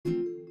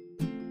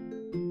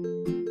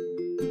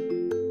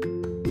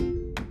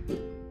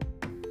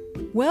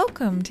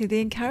Welcome to the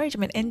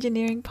Encouragement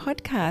Engineering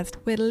Podcast,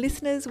 where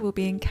listeners will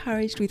be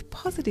encouraged with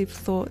positive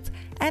thoughts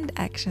and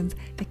actions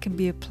that can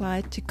be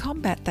applied to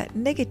combat that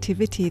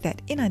negativity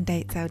that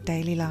inundates our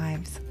daily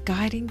lives,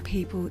 guiding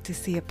people to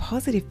see a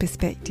positive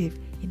perspective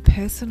in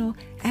personal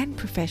and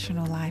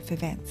professional life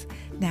events.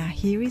 Now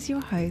here is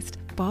your host,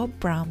 Bob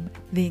Brum,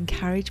 the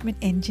Encouragement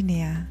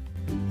Engineer.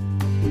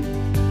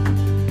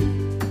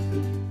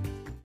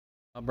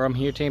 Bob Brum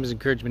here, Thames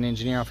Encouragement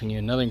Engineer, offering you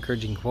another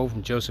encouraging quote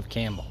from Joseph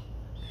Campbell.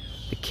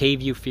 The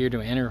cave you fear to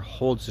enter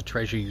holds the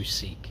treasure you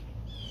seek.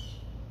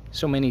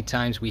 So many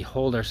times we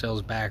hold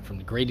ourselves back from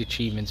the great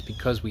achievements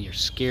because we are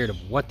scared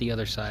of what the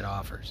other side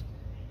offers.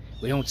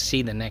 We don't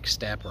see the next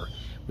step, or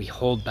we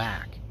hold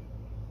back.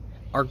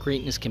 Our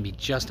greatness can be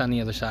just on the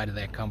other side of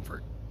that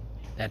comfort.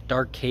 That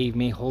dark cave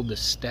may hold the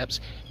steps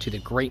to the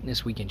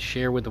greatness we can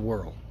share with the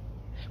world.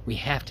 We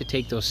have to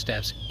take those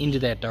steps into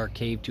that dark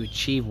cave to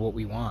achieve what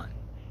we want.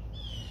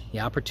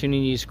 The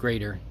opportunity is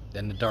greater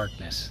than the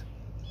darkness.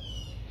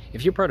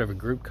 If you're part of a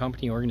group,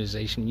 company,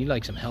 organization, and you'd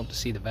like some help to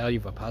see the value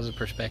of a positive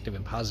perspective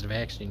and positive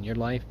action in your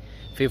life,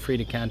 feel free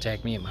to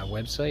contact me at my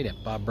website at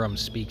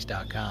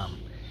bobbrumspeaks.com.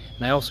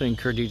 And I also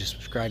encourage you to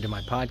subscribe to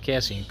my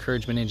podcast, the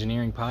Encouragement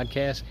Engineering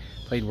Podcast,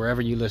 played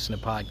wherever you listen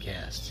to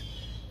podcasts.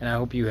 And I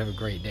hope you have a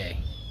great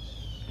day.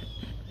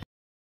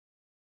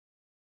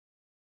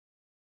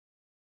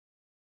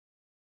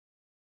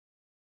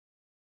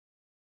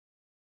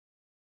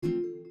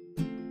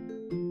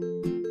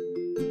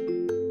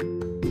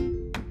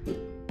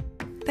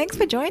 Thanks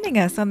for joining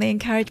us on the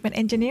Encouragement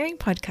Engineering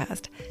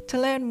Podcast. To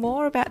learn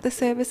more about the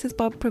services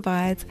Bob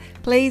provides,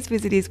 please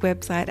visit his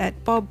website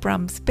at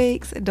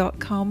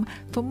bobbrumspeaks.com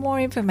for more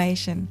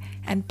information.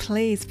 And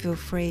please feel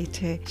free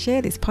to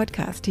share this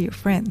podcast to your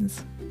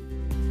friends.